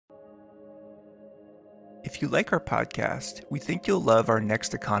If you like our podcast, we think you'll love our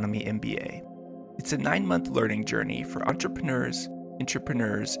Next Economy MBA. It's a 9-month learning journey for entrepreneurs,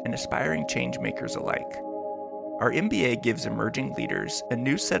 intrapreneurs, and aspiring change makers alike. Our MBA gives emerging leaders a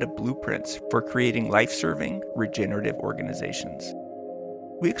new set of blueprints for creating life-serving, regenerative organizations.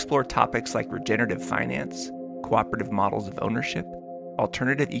 We explore topics like regenerative finance, cooperative models of ownership,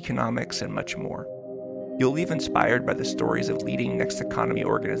 alternative economics, and much more. You'll leave inspired by the stories of leading Next Economy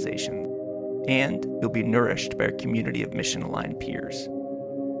organizations, and you'll be nourished by a community of mission-aligned peers.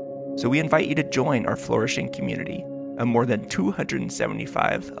 So we invite you to join our flourishing community of more than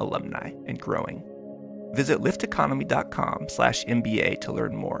 275 alumni and growing. Visit lifteconomy.com/MBA to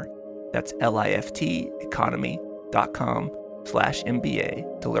learn more. That's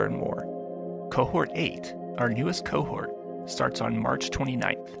lifteconomy.com/MBA to learn more. Cohort 8, our newest cohort, starts on March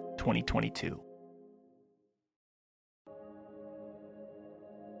 29th, 2022.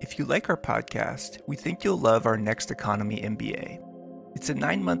 If you like our podcast, we think you'll love our Next Economy MBA. It's a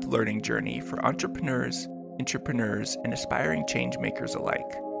 9-month learning journey for entrepreneurs, intrapreneurs, and aspiring change makers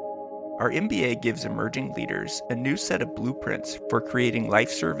alike. Our MBA gives emerging leaders a new set of blueprints for creating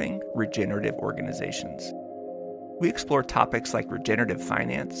life-serving, regenerative organizations. We explore topics like regenerative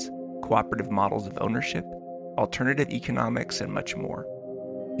finance, cooperative models of ownership, alternative economics, and much more.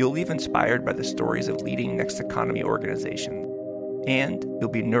 You'll leave inspired by the stories of leading Next Economy organizations, and you'll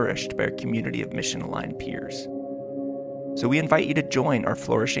be nourished by a community of mission-aligned peers. So we invite you to join our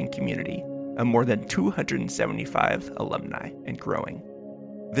flourishing community of more than 275 alumni and growing.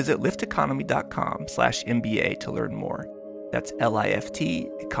 Visit lifteconomy.com/MBA to learn more. That's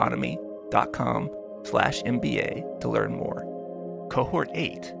lifteconomy.com/MBA to learn more. Cohort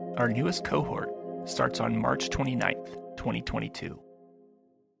 8, our newest cohort, starts on March 29th, 2022.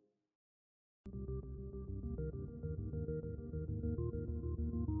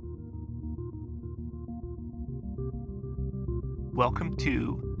 Welcome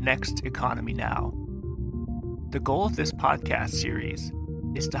to Next Economy Now. The goal of this podcast series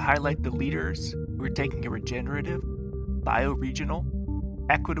is to highlight the leaders who are taking a regenerative, bioregional,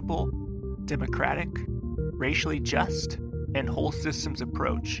 equitable, democratic, racially just, and whole systems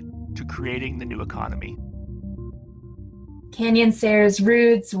approach to creating the new economy. Kanyon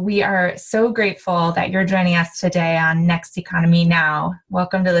Sayers-Roods, we are so grateful that you're joining us today on Next Economy Now.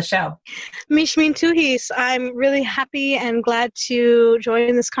 Welcome to the show. Mishmin Tuhis, I'm really happy and glad to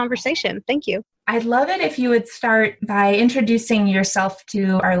join this conversation. Thank you. I'd love it if you would start by introducing yourself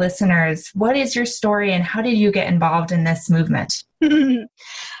to our listeners. What is your story and how did you get involved in this movement?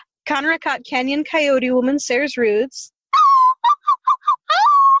 Kanrakat Kanyon Coyote Woman Sayers-Roods.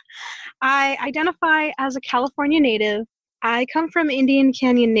 I identify as a California native. I come from Indian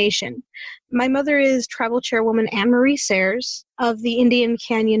Canyon Nation. My mother is tribal chairwoman Anne Marie Sayers of the Indian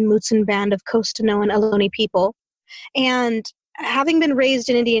Canyon Mutsun Band of Costanoan Ohlone people. And having been raised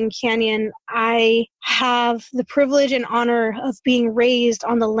in Indian Canyon, I have the privilege and honor of being raised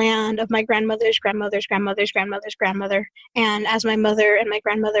on the land of my grandmother's grandmother's grandmother's grandmother's grandmother. And as my mother and my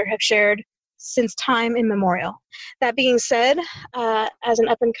grandmother have shared since time immemorial. That being said, as an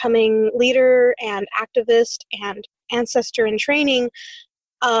up-and-coming leader and activist and ancestor in training,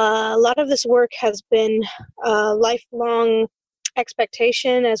 a lot of this work has been a lifelong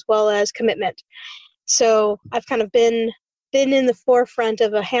expectation as well as commitment. So I've kind of been in the forefront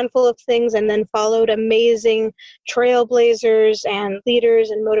of a handful of things and then followed amazing trailblazers and leaders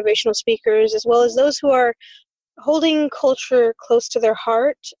and motivational speakers, as well as those who are holding culture close to their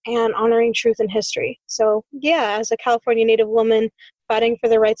heart and honoring truth and history. So yeah, as a California Native woman fighting for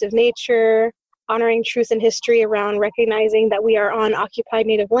the rights of nature, honoring truth and history around recognizing that we are on occupied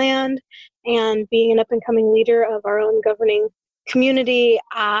Native land, and being an up-and-coming leader of our own governing community,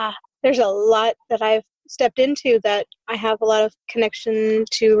 there's a lot that I've stepped into that I have a lot of connection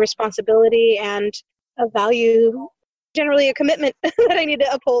to responsibility and a value, generally a commitment that I need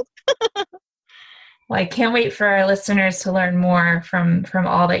to uphold. Well, I can't wait for our listeners to learn more from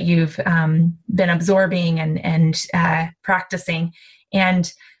all that you've been absorbing and practicing.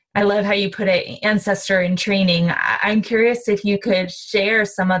 And I love how you put it, ancestor in training. I'm curious if you could share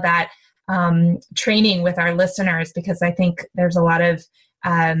some of that training with our listeners, because I think there's a lot of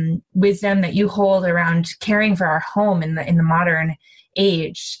wisdom that you hold around caring for our home in the modern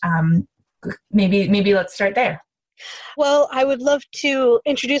age. Maybe let's start there. Well, I would love to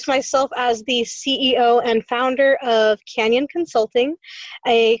introduce myself as the CEO and founder of Kanyon Consulting,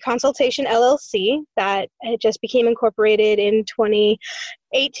 a consultation LLC that just became incorporated in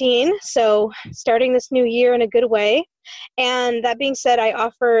 2018. So starting this new year in a good way. And that being said, I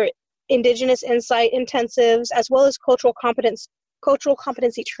offer Indigenous insight intensives as well as cultural competence cultural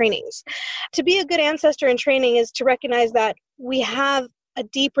competency trainings. To be a good ancestor in training is to recognize that we have a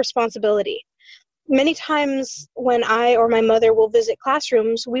deep responsibility. Many times when I or my mother will visit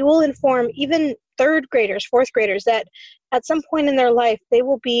classrooms, we will inform even third graders, fourth graders, that at some point in their life, they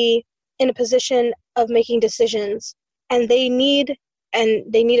will be in a position of making decisions, and they need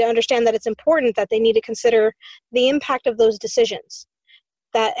to understand that it's important that they need to consider the impact of those decisions,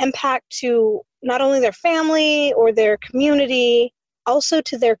 that impact to not only their family or their community, also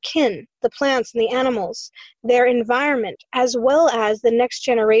to their kin, the plants and the animals, their environment, as well as the next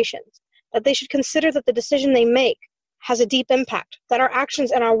generations, that they should consider that the decision they make has a deep impact, that our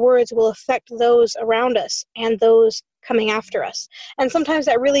actions and our words will affect those around us and those coming after us. And sometimes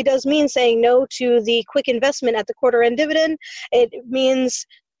that really does mean saying no to the quick investment at the quarter end dividend. It means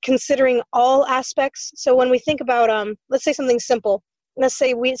considering all aspects. So when we think about, let's say something simple. Let's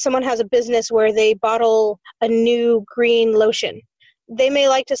say someone has a business where they bottle a new green lotion. They may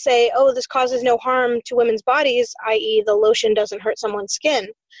like to say, oh, this causes no harm to women's bodies, i.e. the lotion doesn't hurt someone's skin.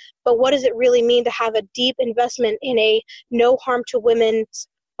 But what does it really mean to have a deep investment in a no harm to women's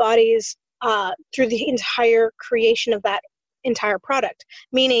bodies through the entire creation of that entire product?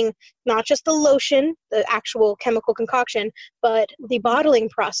 Meaning not just the lotion, the actual chemical concoction, but the bottling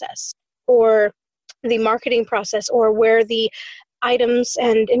process or the marketing process or where the items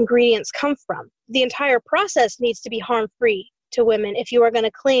and ingredients come from. The entire process needs to be harm-free to women if you are going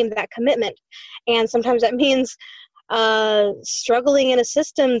to claim that commitment. And sometimes that means struggling in a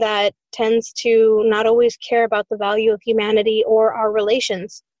system that tends to not always care about the value of humanity or our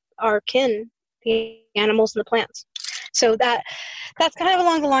relations, our kin, the animals and the plants. So that's kind of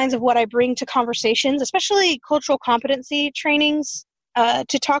along the lines of what I bring to conversations, especially cultural competency trainings,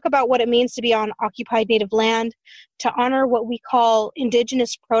 to talk about what it means to be on occupied native land, to honor what we call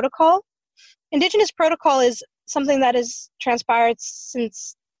Indigenous protocol. Indigenous protocol is something that has transpired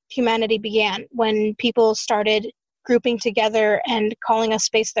since humanity began, when people started grouping together and calling a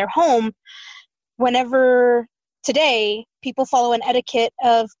space their home. Whenever today people follow an etiquette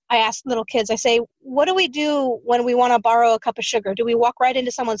of, I ask little kids, I say, what do we do when we want to borrow a cup of sugar? Do we walk right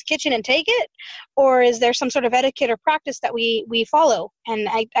into someone's kitchen and take it? Or is there some sort of etiquette or practice that we follow? And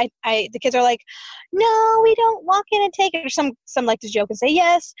the kids are like, no, we don't walk in and take it. Or some like to joke and say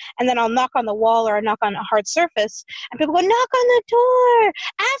yes. And then I'll knock on the wall or knock on a hard surface. And people go, knock on the door,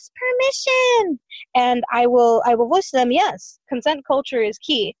 ask permission. And I will voice to them, yes, consent culture is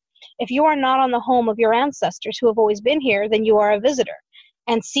key. If you are not on the home of your ancestors who have always been here, then you are a visitor.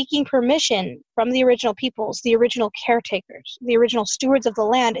 And seeking permission from the original peoples, the original caretakers, the original stewards of the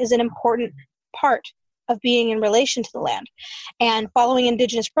land is an important part of being in relation to the land. And following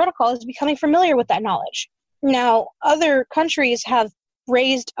Indigenous protocol is becoming familiar with that knowledge. Now, other countries have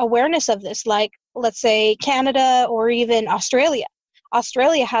raised awareness of this, like, let's say, Canada or even Australia.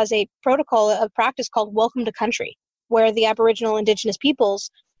 Australia has a protocol, a practice called Welcome to Country, where the Aboriginal Indigenous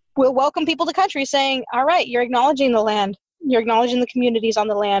peoples will welcome people to country saying, all right, you're acknowledging the land, you're acknowledging the communities on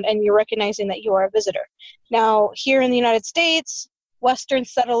the land, and you're recognizing that you are a visitor. Now, here in the United States, Western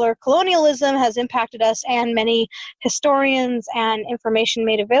settler colonialism has impacted us, and many historians and information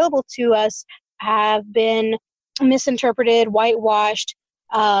made available to us have been misinterpreted, whitewashed,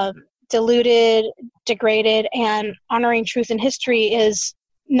 diluted, degraded, and honoring truth in history is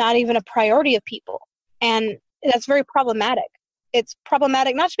not even a priority of people. And that's very problematic. It's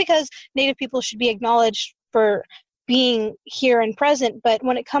problematic not just because Native people should be acknowledged for being here and present, but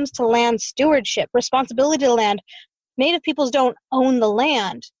when it comes to land stewardship, responsibility to land, Native peoples don't own the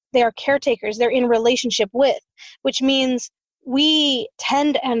land. They are caretakers. They're in relationship with, which means we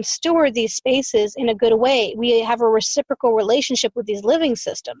tend and steward these spaces in a good way. We have a reciprocal relationship with these living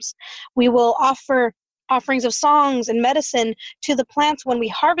systems. We will offer offerings of songs and medicine to the plants when we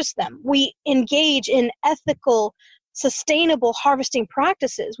harvest them. We engage in ethical, sustainable harvesting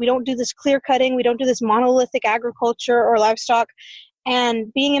practices. We don't do this clear cutting. We don't do this monolithic agriculture or livestock.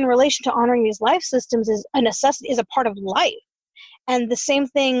 And being in relation to honoring these life systems is a necessity, is a part of life. And the same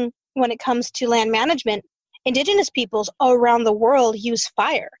thing when it comes to land management. Indigenous peoples around the world use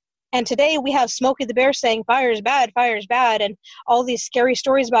fire. And today we have Smokey the Bear saying fire is bad, and all these scary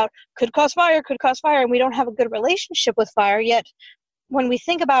stories about could cause fire, and we don't have a good relationship with fire. Yet when we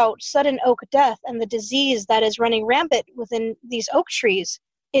think about sudden oak death and the disease that is running rampant within these oak trees,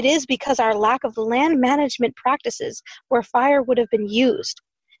 it is because our lack of land management practices where fire would have been used.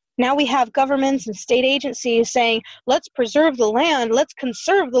 Now we have governments and state agencies saying, let's preserve the land, let's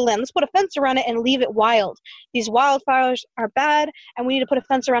conserve the land, let's put a fence around it and leave it wild. These wildfires are bad, and we need to put a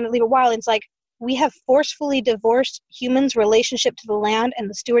fence around it and leave it wild. And it's like, we have forcefully divorced humans' relationship to the land and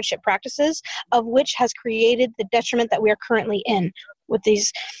the stewardship practices, of which has created the detriment that we are currently in with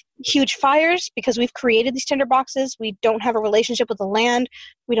these huge fires. Because we've created these tinder boxes, we don't have a relationship with the land,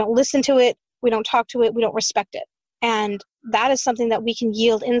 we don't listen to it, we don't talk to it, we don't respect it. And that is something that we can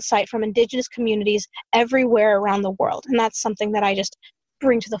yield insight from Indigenous communities everywhere around the world. And that's something that I just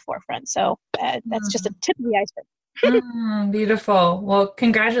bring to the forefront. So that's just a tip of the iceberg. Beautiful. Well,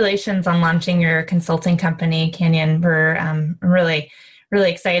 congratulations on launching your consulting company, Kanyon. We're really, really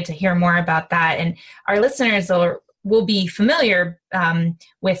excited to hear more about that. And our listeners will be familiar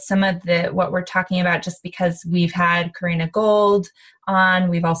with some of what we're talking about, just because we've had Karina Gold on.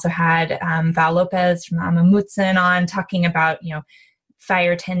 We've also had Val Lopez from Ohlone-Mutsun on, talking about,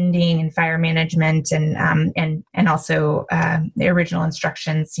 fire tending and fire management, and also the original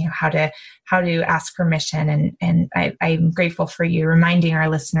instructions, how to ask permission. And I'm grateful for you reminding our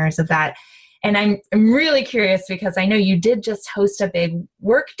listeners of that. And I'm really curious, because I know you did just host a big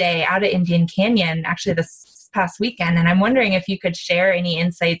work day out at Indian Canyon, actually this past weekend. And I'm wondering if you could share any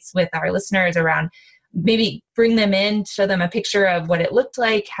insights with our listeners around, maybe bring them in, show them a picture of what it looked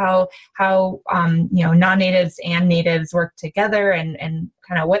like, how non-natives and natives work together, and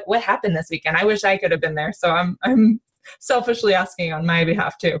kind of what happened this weekend. I wish I could have been there, so I'm selfishly asking on my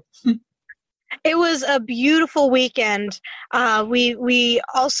behalf too. It was a beautiful weekend. We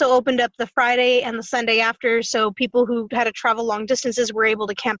also opened up the Friday and the Sunday after, so people who had to travel long distances were able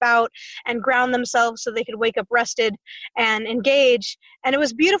to camp out and ground themselves so they could wake up rested and engage. And it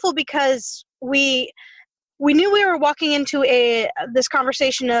was beautiful because we knew we were walking into this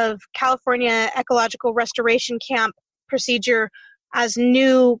conversation of California Ecological Restoration Camp procedure as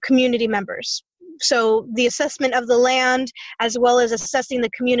new community members. So the assessment of the land, as well as assessing the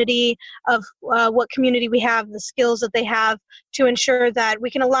community of what community we have, the skills that they have, to ensure that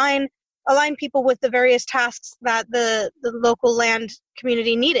we can align people with the various tasks that the local land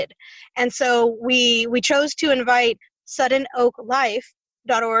community needed. And so we chose to invite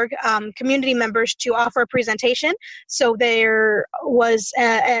SuddenOakLife.org community members to offer a presentation. So there was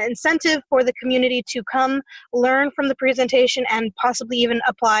an incentive for the community to come learn from the presentation and possibly even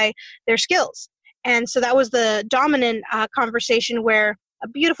apply their skills. And so that was the dominant conversation, where a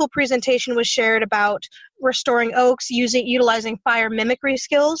beautiful presentation was shared about restoring oaks utilizing fire mimicry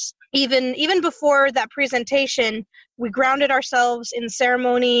skills. Even before that presentation, we grounded ourselves in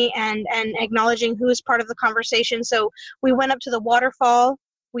ceremony and acknowledging who is part of the conversation. So we went up to the waterfall,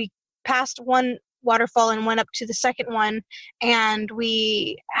 we passed one waterfall and went up to the second one, and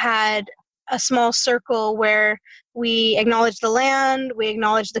we had a small circle where we acknowledged the land, we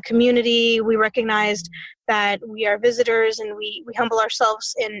acknowledged the community, we recognized that we are visitors, and we humble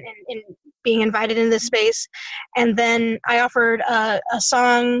ourselves in being invited in this space. And then I offered a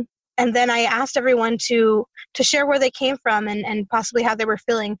song, and then I asked everyone to share where they came from and possibly how they were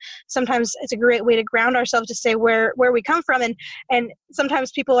feeling. Sometimes it's a great way to ground ourselves, to say where we come from, and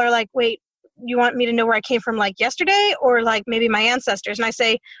sometimes people are like, wait, you want me to know where I came from, like yesterday, or like maybe my ancestors? And I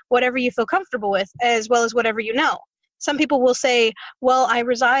say, whatever you feel comfortable with, as well as whatever you know. Some people will say, well, I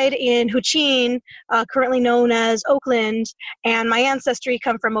reside in Huchin, currently known as Oakland, and my ancestry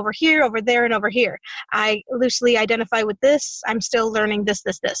come from over here, over there, and over here. I loosely identify with this. I'm still learning this.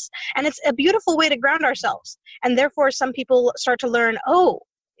 And it's a beautiful way to ground ourselves. And therefore, some people start to learn,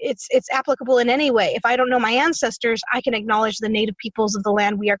 it's applicable in any way. If I don't know my ancestors, I can acknowledge the native peoples of the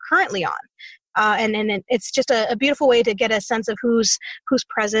land we are currently on. And it's just a beautiful way to get a sense of who's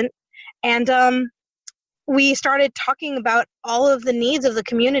present. And we started talking about all of the needs of the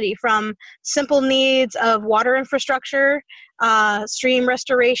community, from simple needs of water infrastructure, stream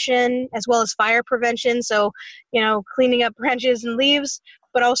restoration, as well as fire prevention. So, cleaning up branches and leaves,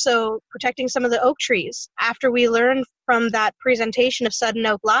 but also protecting some of the oak trees. After we learned from that presentation of Sudden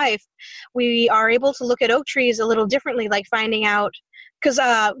Oak Life, we are able to look at oak trees a little differently, like finding out, because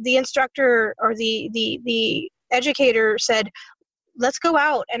the instructor or the educator said, let's go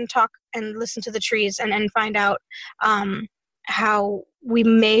out and talk and listen to the trees and find out how we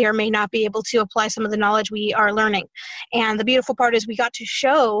may or may not be able to apply some of the knowledge we are learning. And the beautiful part is we got to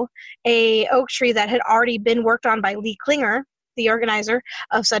show a oak tree that had already been worked on by Lee Klinger, the organizer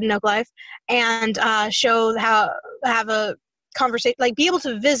of Sudden Oak Life, and show have a conversation, like be able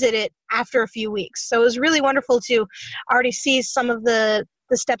to visit it after a few weeks. So it was really wonderful to already see some of the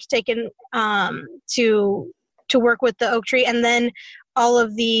steps taken to work with the oak tree. And then all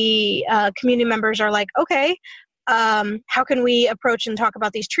of the community members are like, okay, how can we approach and talk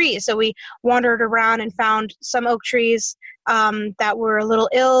about these trees? So we wandered around and found some oak trees that were a little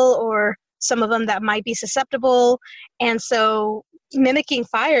ill, or some of them that might be susceptible. And so mimicking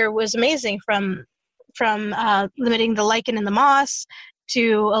fire was amazing, from limiting the lichen and the moss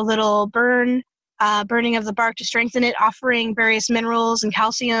to a little burning of the bark to strengthen it, offering various minerals and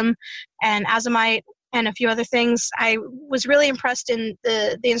calcium and azomite and a few other things. I was really impressed in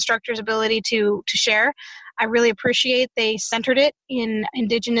the instructor's ability to share. I really appreciate they centered it in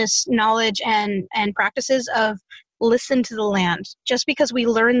indigenous knowledge and practices of listen to the land. Just because we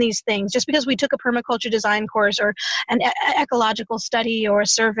learn these things, just because we took a permaculture design course or an ecological study or a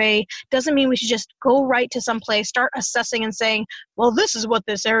survey, doesn't mean we should just go right to some place, start assessing and saying, well, this is what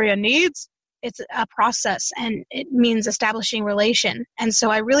this area needs. It's a process, and it means establishing relation. And so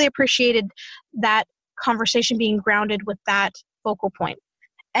I really appreciated that conversation being grounded with that focal point.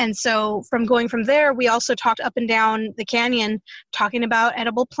 And so going from there, we also talked up and down the canyon, talking about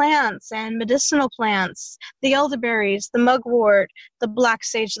edible plants and medicinal plants, the elderberries, the mugwort, the black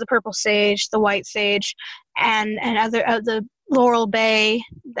sage, the purple sage, the white sage, and other the laurel bay,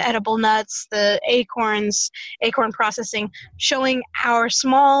 the edible nuts, the acorns, acorn processing, showing our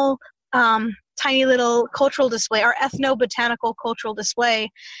small, tiny little cultural display, our ethnobotanical cultural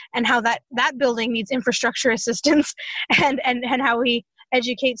display, and how that building needs infrastructure assistance, and how we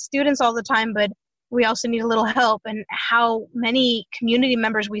educate students all the time, but we also need a little help, and how many community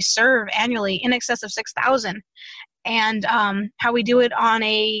members we serve annually, in excess of 6,000, and how we do it on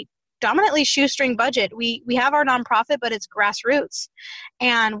a dominantly shoestring budget. We have our nonprofit, but it's grassroots,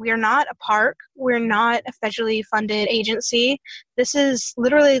 and we are not a park. We're not a federally funded agency. This is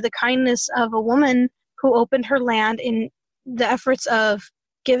literally the kindness of a woman who opened her land in the efforts of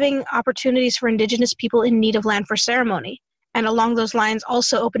giving opportunities for Indigenous people in need of land for ceremony. And along those lines,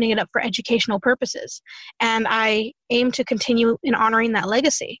 also opening it up for educational purposes. And I aim to continue in honoring that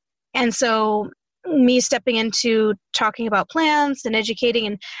legacy. And so me stepping into talking about plants and educating,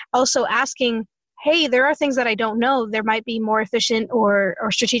 and also asking, hey, there are things that I don't know. There might be more efficient or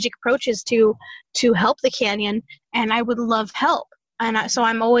strategic approaches to help the canyon, and I would love help. And so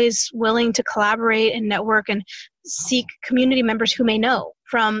I'm always willing to collaborate and network and seek community members who may know,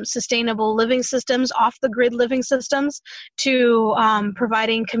 from sustainable living systems, off-the-grid living systems, to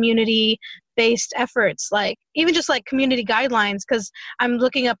providing community-based efforts, like even just like community guidelines, because I'm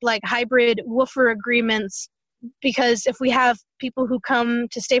looking up like hybrid woofer agreements, because if we have people who come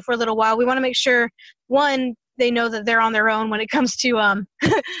to stay for a little while, we want to make sure, one, they know that they're on their own when it comes to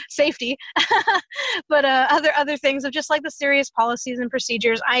safety, but other things of just like the serious policies and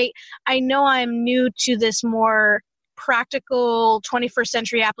procedures. I know I'm new to this more practical 21st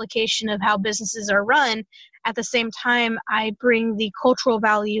century application of how businesses are run. At the same time, I bring the cultural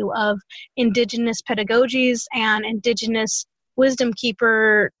value of Indigenous pedagogies and Indigenous wisdom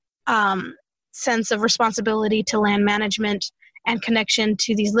keeper sense of responsibility to land management and connection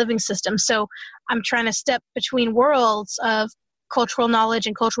to these living systems. So I'm trying to step between worlds of cultural knowledge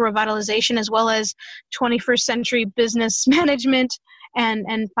and cultural revitalization, as well as 21st century business management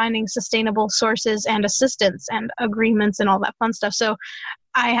and finding sustainable sources and assistance and agreements and all that fun stuff. So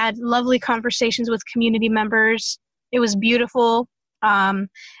I had lovely conversations with community members. It was beautiful. And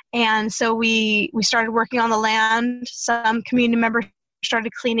so we started working on the land. Some community members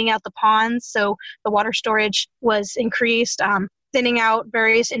started cleaning out the ponds, so the water storage was increased, thinning out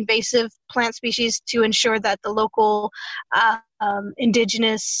various invasive plant species to ensure that the local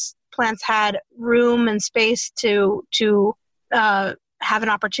indigenous plants had room and space to have an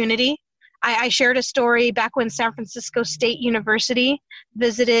opportunity. I shared a story back when San Francisco State University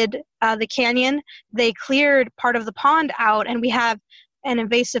visited the canyon. They cleared part of the pond out, and we have an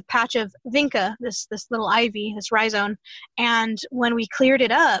invasive patch of vinca, this little ivy, this rhizome. And when we cleared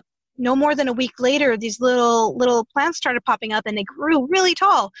it up, no more than a week later, these little plants started popping up, and they grew really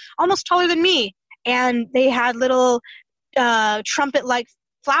tall, almost taller than me. And they had little trumpet-like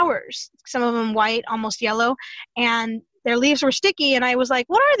flowers, some of them white, almost yellow, and their leaves were sticky. And I was like,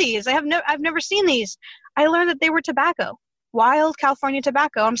 what are these? I've never seen these. I learned that they were tobacco, wild California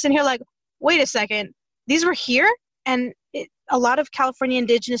tobacco. I'm sitting here like, wait a second, these were here? And a lot of California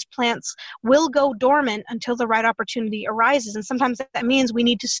indigenous plants will go dormant until the right opportunity arises. And sometimes that means we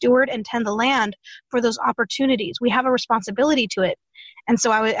need to steward and tend the land for those opportunities. We have a responsibility to it. And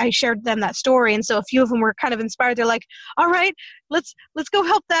so I shared them that story. And so a few of them were kind of inspired. They're like, all right, let's go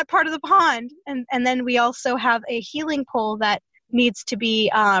help that part of the pond. And then we also have a healing pole that needs to be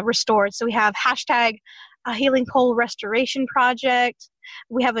restored. So we have hashtag Healing Pole Restoration Project.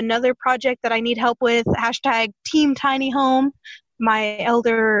 We have another project that I need help with, hashtag Team Tiny Home. My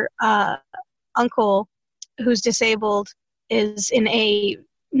elder uncle, who's disabled, is in a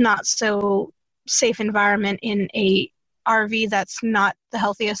not so safe environment in a RV that's not the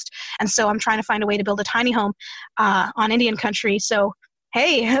healthiest. And so I'm trying to find a way to build a tiny home on Indian country. So,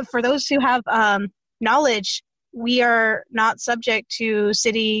 hey, for those who have knowledge, we are not subject to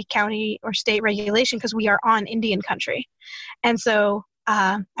city, county, or state regulation because we are on Indian country. And so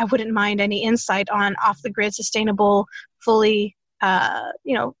I wouldn't mind any insight on off-the-grid, sustainable, fully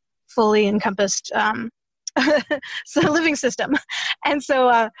encompassed living system. And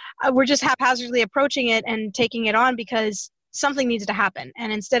so we're just haphazardly approaching it and taking it on because something needs to happen.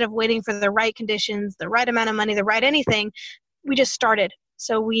 And instead of waiting for the right conditions, the right amount of money, the right anything, we just started.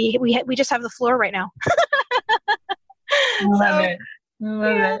 So we just have the floor right now. I love it.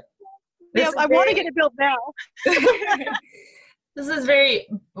 Yeah, I want to get it built now. This is very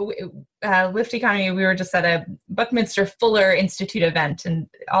Lift Economy. We were just at a Buckminster Fuller Institute event, and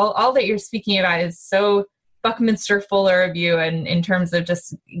all that you're speaking about is so Buckminster Fuller of you, and in terms of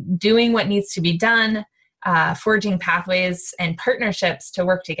just doing what needs to be done, forging pathways and partnerships to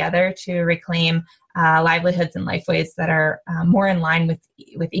work together to reclaim livelihoods and lifeways that are more in line with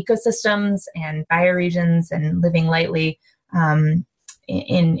ecosystems and bioregions, and living lightly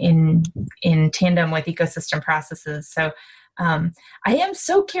in tandem with ecosystem processes. So I am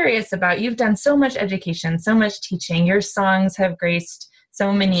so curious about, you've done so much education, so much teaching. Your songs have graced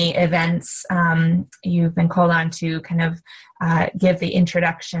so many events. You've been called on to kind of give the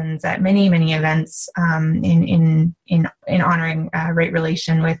introductions at many, many events in honoring right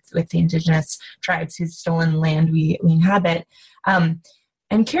relation with the indigenous tribes whose stolen land we inhabit. I'm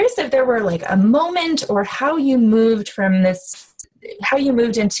curious if there were like a moment or how you moved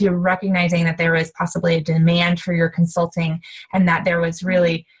into recognizing that there was possibly a demand for your consulting, and that there was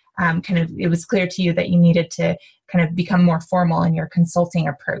really it was clear to you that you needed to kind of become more formal in your consulting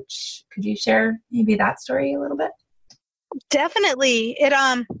approach. Could you share maybe that story a little bit? Definitely.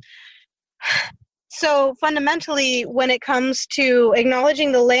 So fundamentally, when it comes to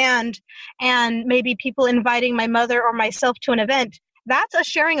acknowledging the land and maybe people inviting my mother or myself to an event, that's a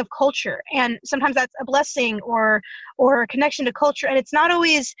sharing of culture. And sometimes that's a blessing or a connection to culture. And it's not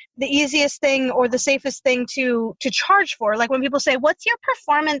always the easiest thing or the safest thing to charge for. Like when people say, what's your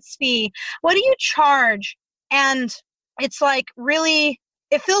performance fee? What do you charge? And it's like, really,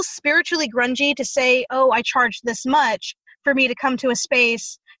 it feels spiritually grungy to say, oh, I charge this much for me to come to a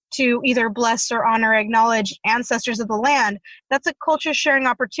space to either bless or honor, acknowledge ancestors of the land. That's a culture sharing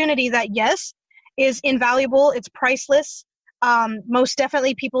opportunity that, yes, is invaluable. It's priceless. Most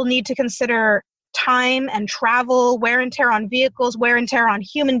definitely people need to consider time and travel, wear and tear on vehicles, wear and tear on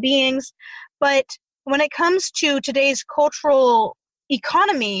human beings. But when it comes to today's cultural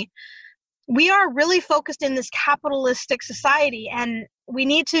economy, we are really focused in this capitalistic society, and we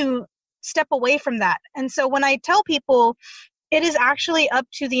need to step away from that. And so when I tell people, it is actually up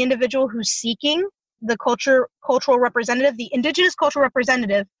to the individual who's seeking the cultural representative, the indigenous cultural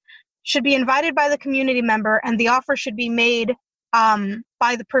representative, should be invited by the community member, and the offer should be made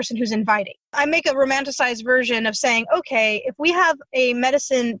by the person who's inviting. I make a romanticized version of saying, okay, if we have a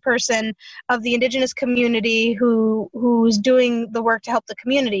medicine person of the indigenous community who's doing the work to help the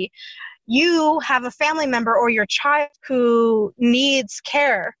community, you have a family member or your child who needs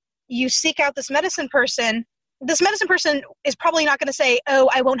care. You seek out this medicine person. This medicine person is probably not going to say, oh,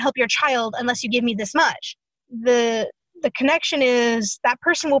 I won't help your child unless you give me this much. The connection is that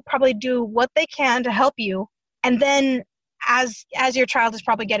person will probably do what they can to help you. And then as your child is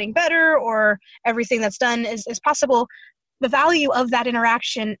probably getting better or everything that's done is possible, the value of that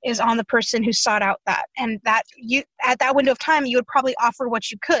interaction is on the person who sought out that. And that you, at that window of time, you would probably offer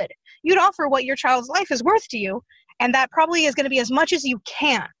what you could. You'd offer what your child's life is worth to you. And that probably is going to be as much as you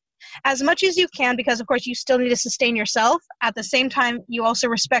can. As much as you can, because of course you still need to sustain yourself. At the same time, you also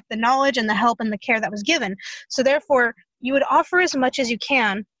respect the knowledge and the help and the care that was given. So therefore, you would offer as much as you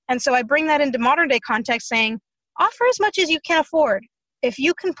can. And so I bring that into modern day context saying, offer as much as you can afford. If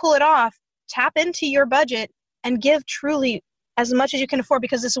you can pull it off, tap into your budget and give truly as much as you can afford,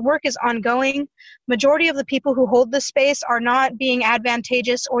 because this work is ongoing. Majority of the people who hold this space are not being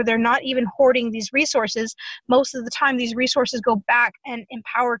advantageous, or they're not even hoarding these resources. Most of the time, these resources go back and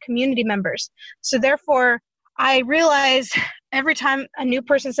empower community members. So therefore, I realize every time a new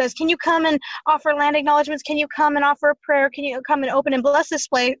person says, can you come and offer land acknowledgements? Can you come and offer a prayer? Can you come and open and bless this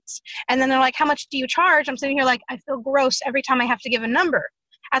place? And then they're like, how much do you charge? I'm sitting here like, I feel gross every time I have to give a number.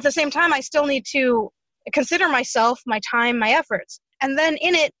 At the same time, I still need to consider myself, my time, my efforts. And then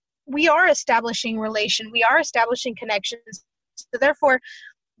in it, we are establishing relation. We are establishing connections. So therefore,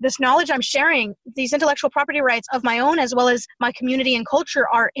 this knowledge I'm sharing, these intellectual property rights of my own as well as my community and culture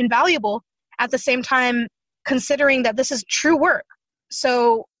are invaluable. At the same time, considering that this is true work.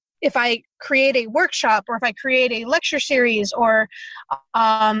 So if I create a workshop or if I create a lecture series or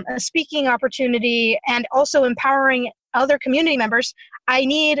a speaking opportunity and also empowering other community members, I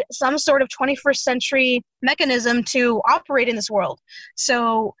need some sort of 21st century mechanism to operate in this world.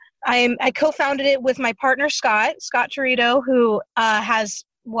 So I co-founded it with my partner, Scott Torito, who has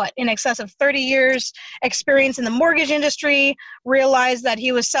in excess of 30 years experience in the mortgage industry, realized that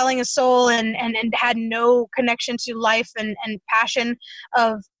he was selling his soul and had no connection to life and passion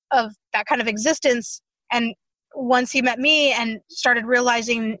of that kind of existence. And once he met me and started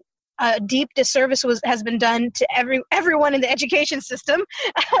realizing a deep disservice has been done to everyone in the education system,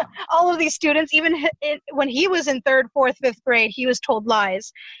 all of these students, even when he was in 3rd, 4th, 5th grade, he was told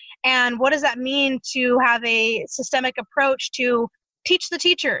lies. And what does that mean to have a systemic approach to teach the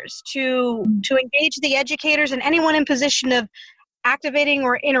teachers, to engage the educators and anyone in position of activating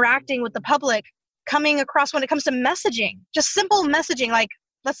or interacting with the public, coming across when it comes to messaging, just simple messaging, like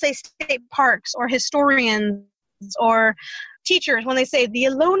let's say state parks or historians or teachers, when they say the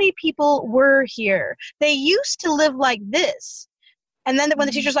Ohlone people were here, they used to live like this. And then when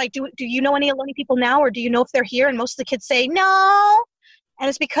the teacher's like, do you know any Ohlone people now, or do you know if they're here? And most of the kids say no. And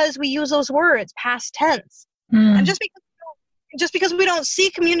it's because we use those words, past tense. And just because we don't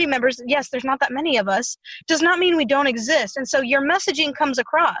see community members, yes, there's not that many of us, does not mean we don't exist. And so your messaging comes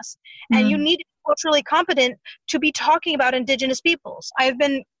across, and you need to be culturally competent to be talking about Indigenous peoples. I've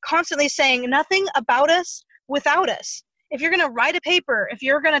been constantly saying nothing about us without us. If you're going to write a paper, if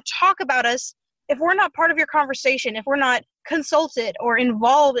you're going to talk about us, if we're not part of your conversation, if we're not consulted or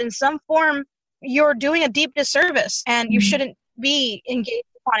involved in some form, you're doing a deep disservice, and you shouldn't be engaged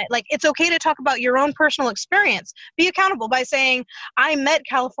on it. Like, it's okay to talk about your own personal experience. Be accountable by saying, I met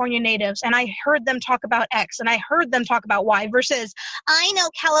California natives and I heard them talk about X and I heard them talk about Y, versus I know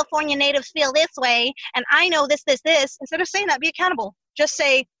California natives feel this way and I know this. Instead of saying that, be accountable. Just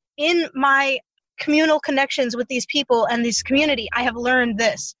say, in my communal connections with these people and this community, I have learned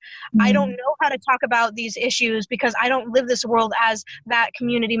this. I don't know how to talk about these issues because I don't live this world as that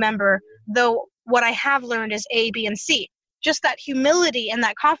community member, though what I have learned is A, B, and C. Just that humility and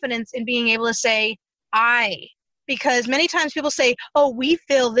that confidence in being able to say, because many times people say, oh, we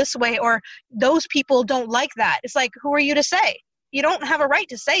feel this way, or those people don't like that. It's like, who are you to say? You don't have a right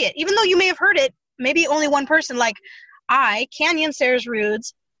to say it, even though you may have heard it, maybe only one person. Like, I, Kanyon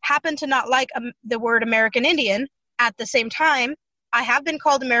Sayers-Roods, happen to not like the word American Indian. At the same time, I have been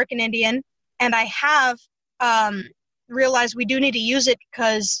called American Indian, and I have realize we do need to use it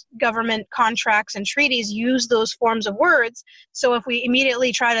because government contracts and treaties use those forms of words. So if we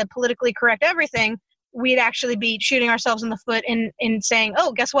immediately try to politically correct everything, we'd actually be shooting ourselves in the foot in saying,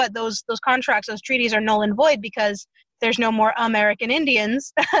 oh, guess what? Those contracts, those treaties are null and void because there's no more American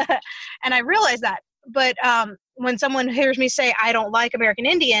Indians. And I realize that. But when someone hears me say, I don't like American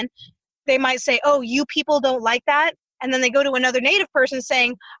Indian, they might say, oh, you people don't like that. And then they go to another Native person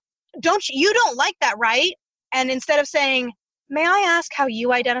saying, you don't like that, right? And instead of saying, may I ask how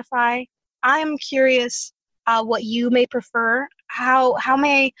you identify? I'm curious what you may prefer. How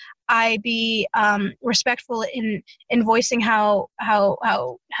may I be respectful in voicing how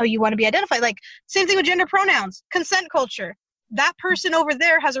you want to be identified? Like, same thing with gender pronouns, consent culture. That person over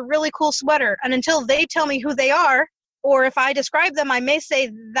there has a really cool sweater. And until they tell me who they are, or if I describe them, I may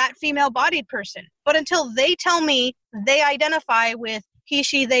say that female-bodied person. But until they tell me they identify with he,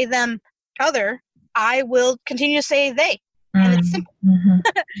 she, they, them, other, I will continue to say they. And it's simple.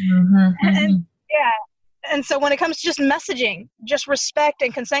 And so when it comes to just messaging, just respect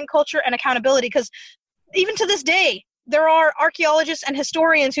and consent culture and accountability, because even to this day, there are archaeologists and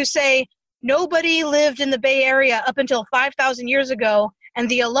historians who say nobody lived in the Bay Area up until 5,000 years ago, and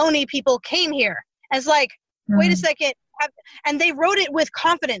the Ohlone people came here. And it's like, wait a second. And they wrote it with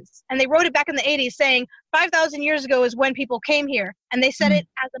confidence. And they wrote it back in the 80s saying 5,000 years ago is when people came here. And they said it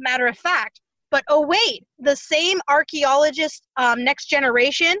as a matter of fact. But oh wait, the same archaeologists, next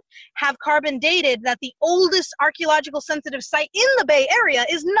generation, have carbon dated that the oldest archaeological sensitive site in the Bay Area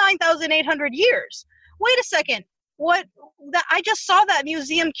is 9,800 years. Wait a second, I just saw that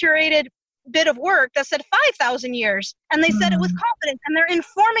museum curated bit of work that said 5,000 years, and they said it with confidence, and they're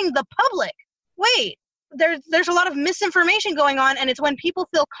informing the public. Wait, there's a lot of misinformation going on, and it's when people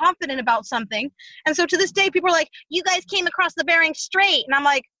feel confident about something. And so to this day, people are like, you guys came across the Bering Strait, and I'm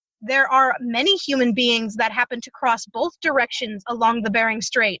like, there are many human beings that happen to cross both directions along the Bering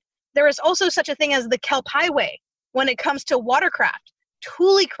Strait. There is also such a thing as the Kelp Highway when it comes to watercraft,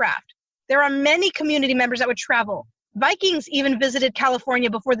 toolecraft. There are many community members that would travel. Vikings even visited California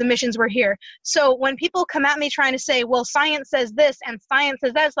before the missions were here. So when people come at me trying to say, well, science says this and science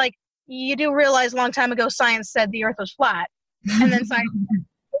says that, it's like, you do realize a long time ago science said the earth was flat. And then science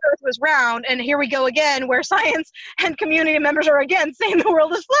Earth was round, and here we go again, where science and community members are again saying the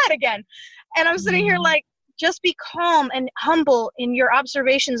world is flat again. And I'm sitting here like, just be calm and humble in your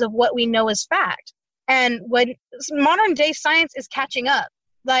observations of what we know as fact. And when modern day science is catching up,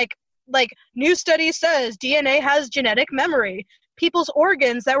 like new study says DNA has genetic memory. People's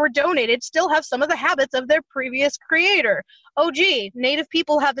organs that were donated still have some of the habits of their previous creator. Oh, gee, Native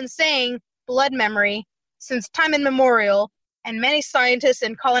people have been saying blood memory since time immemorial, and many scientists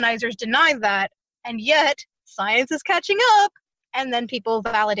and colonizers deny that, and yet science is catching up, and then people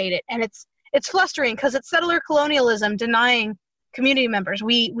validate it. And it's frustrating because it's settler colonialism denying community members.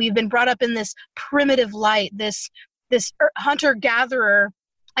 We've been brought up in this primitive light, this hunter-gatherer,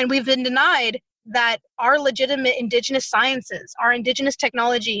 and we've been denied that our legitimate indigenous sciences, our indigenous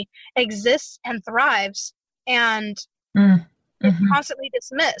technology exists and thrives, and it's constantly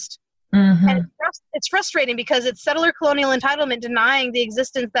dismissed. And it's frustrating because it's settler colonial entitlement denying the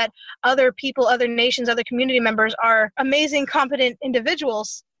existence that other people, other nations, other community members are amazing, competent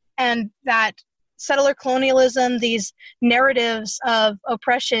individuals, and that settler colonialism, these narratives of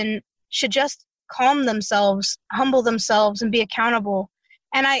oppression, should just calm themselves, humble themselves, and be accountable.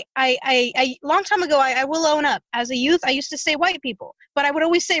 And I long time ago, I will own up. As a youth, I used to say white people, but I would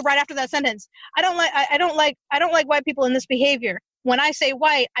always say right after that sentence, I don't like white people in this behavior. When I say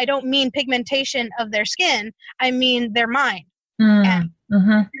white, I don't mean pigmentation of their skin. I mean their mind. And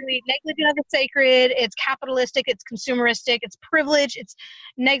really negligent of the sacred. It's capitalistic. It's consumeristic. It's privilege. It's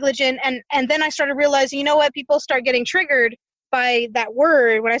negligent. And then I started realizing, you know what? People start getting triggered by that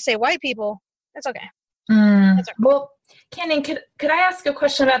word. When I say white people, that's okay. That's okay. Well, Kanyon, could I ask a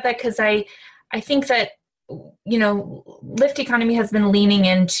question about that? Because I think that, you know, Lift Economy has been leaning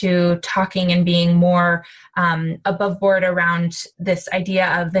into talking and being more above board around this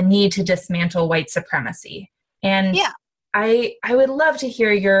idea of the need to dismantle white supremacy. And I would love to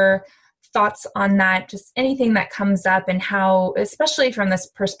hear your thoughts on that, just anything that comes up, and how, especially from this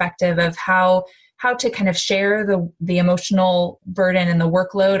perspective of how to kind of share the emotional burden and the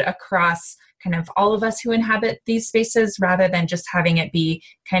workload across kind of all of us who inhabit these spaces, rather than just having it be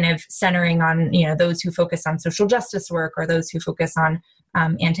kind of centering on, you know, those who focus on social justice work or those who focus on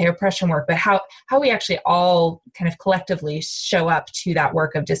anti-oppression work, but how we actually all kind of collectively show up to that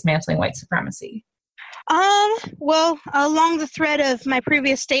work of dismantling white supremacy. Well, along the thread of my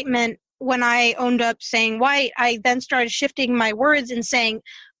previous statement, when I owned up saying white, I then started shifting my words and saying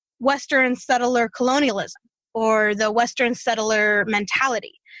Western settler colonialism, or the Western settler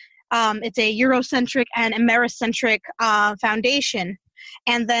mentality. It's a Eurocentric and Americentric foundation,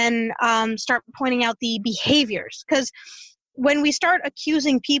 and then start pointing out the behaviors. Because when we start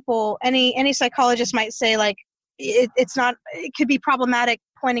accusing people, any psychologist might say, like, it could be problematic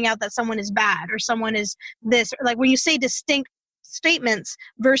pointing out that someone is bad or someone is this. Like when you say distinct statements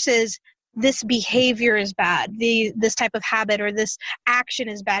versus this behavior is bad, this type of habit or this action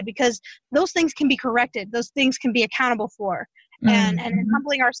is bad, because those things can be corrected. Those things can be accountable for. And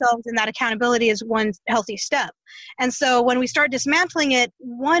humbling ourselves in that accountability is one healthy step. And so when we start dismantling it,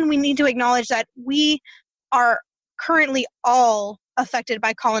 one, we need to acknowledge that we are currently all affected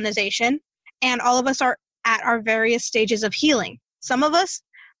by colonization, and all of us are at our various stages of healing. Some of us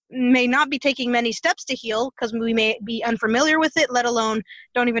may not be taking many steps to heal because we may be unfamiliar with it, let alone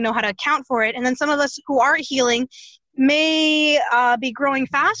don't even know how to account for it. And then some of us who are healing may be growing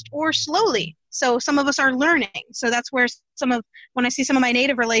fast or slowly. So some of us are learning. So that's where when I see some of my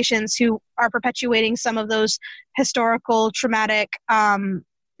Native relations who are perpetuating some of those historical traumatic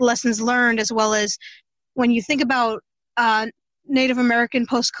lessons learned, as well as when you think about Native American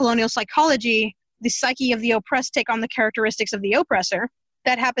post-colonial psychology, the psyche of the oppressed take on the characteristics of the oppressor.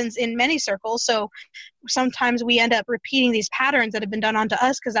 That happens in many circles. So sometimes we end up repeating these patterns that have been done onto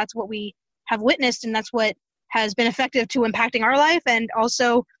us because that's what we have witnessed, and that's what has been effective to impacting our life, and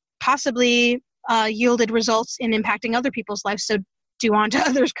also possibly yielded results in impacting other people's lives. So do unto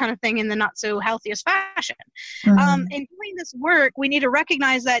others kind of thing in the not so healthiest fashion. In doing this work, we need to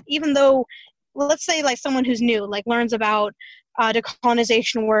recognize that even though, well, let's say like someone who's new, like learns about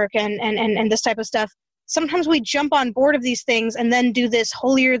decolonization work and this type of stuff, sometimes we jump on board of these things and then do this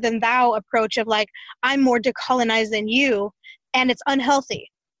holier than thou approach of like, I'm more decolonized than you, and it's unhealthy.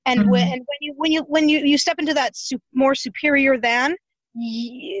 And when you step into that more superior than,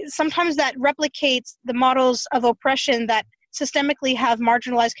 sometimes that replicates the models of oppression that systemically have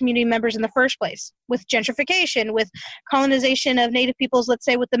marginalized community members in the first place, with gentrification, with colonization of Native peoples, let's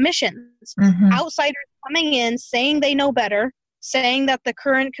say with the missions. Outsiders coming in, saying they know better, saying that the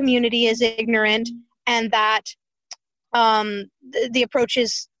current community is ignorant, and that the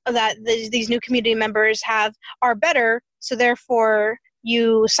approaches that these new community members have are better, so therefore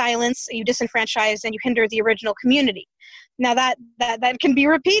you silence, you disenfranchise, and you hinder the original community. Now that can be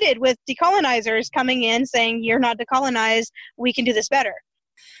repeated with decolonizers coming in saying, you're not decolonized, we can do this better.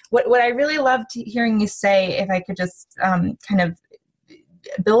 What I really loved hearing you say, if I could just kind of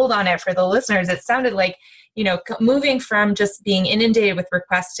build on it for the listeners, it sounded like, moving from just being inundated with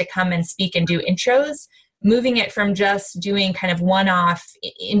requests to come and speak and do intros, moving it from just doing kind of one-off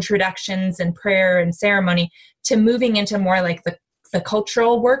introductions and prayer and ceremony to moving into more like the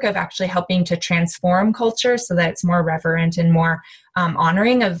cultural work of actually helping to transform culture so that it's more reverent and more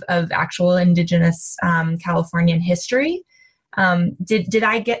honoring of actual Indigenous Californian history. Did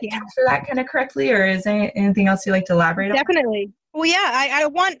I get after that kind of correctly, or is there anything else you'd like to elaborate on? Definitely. Well, yeah,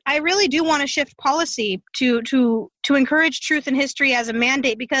 I really do want to shift policy to encourage truth in history as a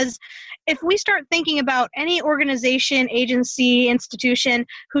mandate, because if we start thinking about any organization, agency, institution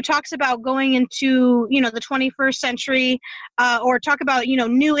who talks about going into, the 21st century, or talk about,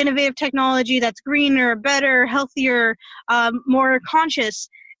 new innovative technology that's greener, better, healthier, more conscious,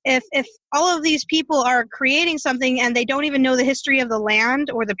 if all of these people are creating something and they don't even know the history of the land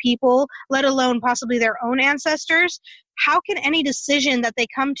or the people, let alone possibly their own ancestors, how can any decision that they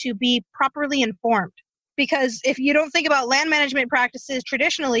come to be properly informed? Because if you don't think about land management practices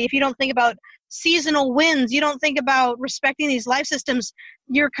traditionally, if you don't think about seasonal winds, you don't think about respecting these life systems,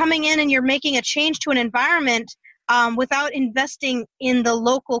 you're coming in and you're making a change to an environment without investing in the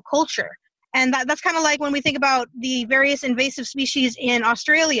local culture. And that's kind of like when we think about the various invasive species in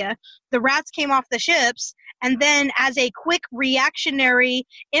Australia. The rats came off the ships, and then as a quick reactionary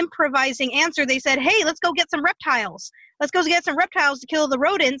improvising answer, they said, hey, let's go get some reptiles. Let's go get some reptiles to kill the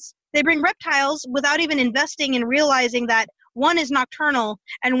rodents. They bring reptiles without even investing in realizing that one is nocturnal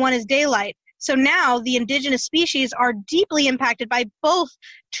and one is daylight. So now the indigenous species are deeply impacted by both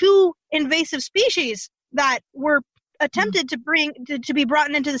two invasive species that were attempted to be brought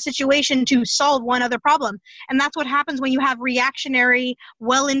into the situation to solve one other problem. And that's what happens when you have reactionary,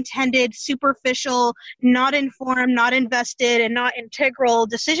 well-intended, superficial, not informed, not invested, and not integral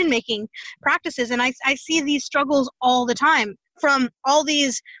decision-making practices. And I see these struggles all the time from all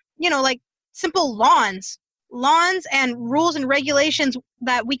these, like simple lawns and rules and regulations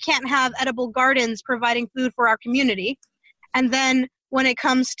that we can't have edible gardens providing food for our community. And then when it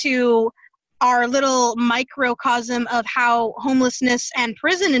comes to our little microcosm of how homelessness and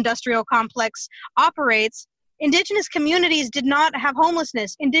prison industrial complex operates, Indigenous communities did not have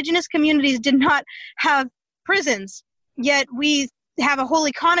homelessness. Indigenous communities did not have prisons, yet we have a whole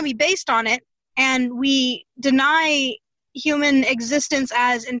economy based on it, and we deny human existence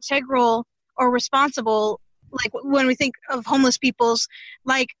as integral or responsible. Like when we think of homeless peoples,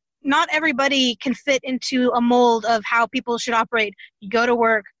 like not everybody can fit into a mold of how people should operate. You go to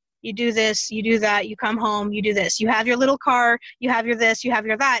work, you do this, you do that, you come home, you do this. You have your little car, you have your this, you have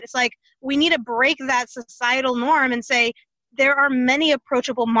your that. It's like we need to break that societal norm and say there are many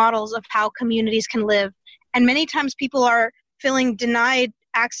approachable models of how communities can live. And many times people are feeling denied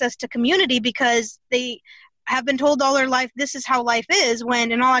access to community because they have been told all their life this is how life is,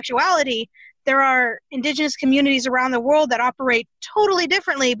 when in all actuality, there are Indigenous communities around the world that operate totally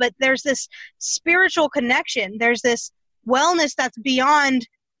differently, but there's this spiritual connection. There's this wellness that's beyond,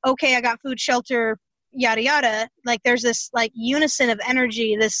 okay, I got food, shelter, yada, yada. Like there's this like unison of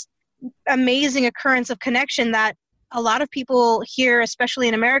energy, this amazing occurrence of connection that a lot of people here, especially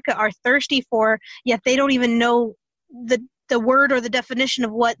in America, are thirsty for, yet they don't even know the word or the definition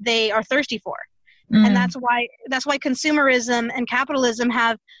of what they are thirsty for. And that's why consumerism and capitalism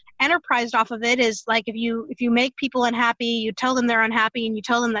have enterprised off of it. Is like if you make people unhappy, you tell them they're unhappy, and you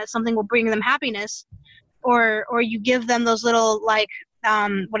tell them that something will bring them happiness, or you give them those little like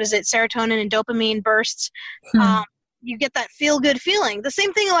serotonin and dopamine bursts. You get that feel good feeling. The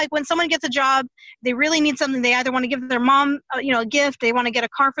same thing like when someone gets a job, they really need something. They either want to give their mom a gift, they want to get a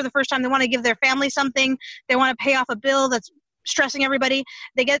car for the first time, they want to give their family something, they want to pay off a bill that's stressing everybody.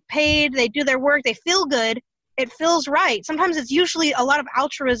 They get paid, they do their work, they feel good, it feels right. Sometimes it's usually a lot of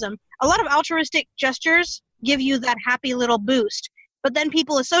altruism. A lot of altruistic gestures give you that happy little boost, but then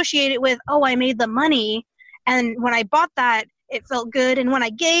people associate it with, oh, I made the money, and when I bought that it felt good, and when I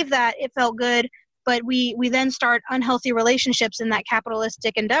gave that it felt good. But we then start unhealthy relationships in that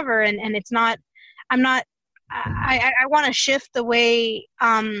capitalistic endeavor, and it's not, I want to shift the way,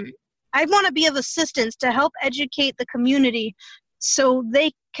 I want to be of assistance to help educate the community so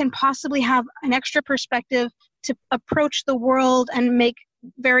they can possibly have an extra perspective to approach the world and make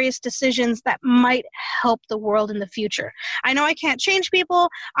various decisions that might help the world in the future. I know I can't change people.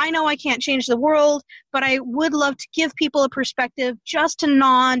 I know I can't change the world, but I would love to give people a perspective just to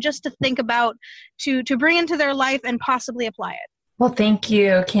gnaw on, just to think about, to bring into their life and possibly apply it. Well, thank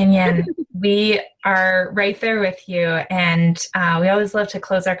you, Kanyon. We are right there with you. And we always love to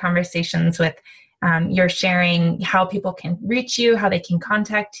close our conversations with your sharing how people can reach you, how they can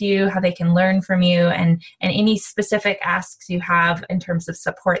contact you, how they can learn from you, and any specific asks you have in terms of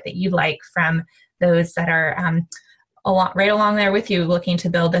support that you'd like from those that are right along there with you looking to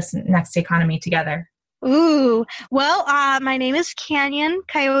build this next economy together. Ooh, well, my name is Kanyon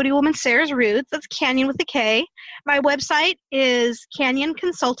Coyote Woman Sayers-Roods. That's Kanyon with a K. My website is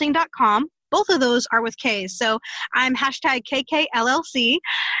canyonconsulting.com. Both of those are with K's. So I'm #KKLLC.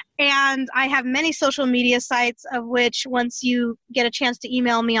 And I have many social media sites, of which once you get a chance to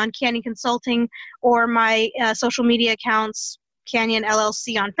email me on Kanyon Consulting or my social media accounts, Kanyon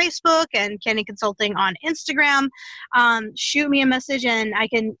LLC on Facebook and Kanyon Consulting on Instagram, shoot me a message and I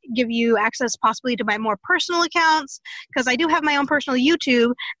can give you access possibly to my more personal accounts, because I do have my own personal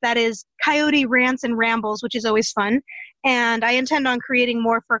YouTube that is Coyote Rants and Rambles, which is always fun. And I intend on creating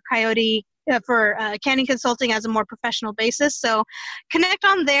more for Kanyon Consulting as a more professional basis. So connect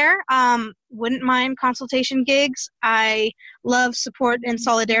on there. Wouldn't mind consultation gigs. I love support and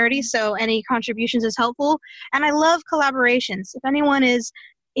solidarity, so any contributions is helpful. And I love collaborations. If anyone is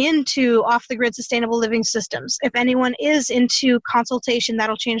into off-the-grid sustainable living systems, if anyone is into consultation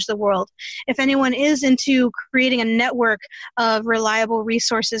that'll change the world, if anyone is into creating a network of reliable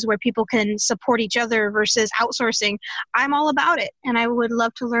resources where people can support each other versus outsourcing, I'm all about it. And I would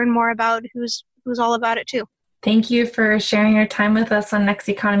love to learn more about who's all about it too. Thank you for sharing your time with us on Next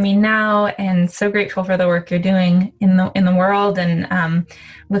Economy Now, and so grateful for the work you're doing in the world, and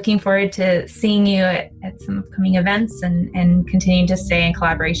looking forward to seeing you at some upcoming events and continuing to stay in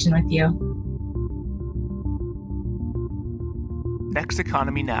collaboration with you. Next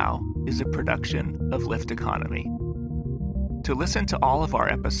Economy Now is a production of Lift Economy. To listen to all of our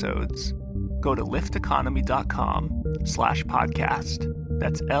episodes, go to lifteconomy.com/podcast.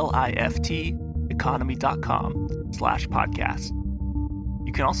 That's LIFT economy.com/podcast.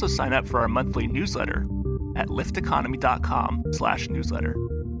 You can also sign up for our monthly newsletter at lifteconomy.com/newsletter.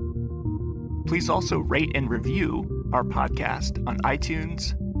 Please also rate and review our podcast on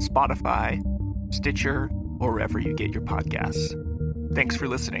iTunes, Spotify, Stitcher, or wherever you get your podcasts. Thanks for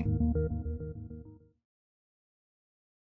listening.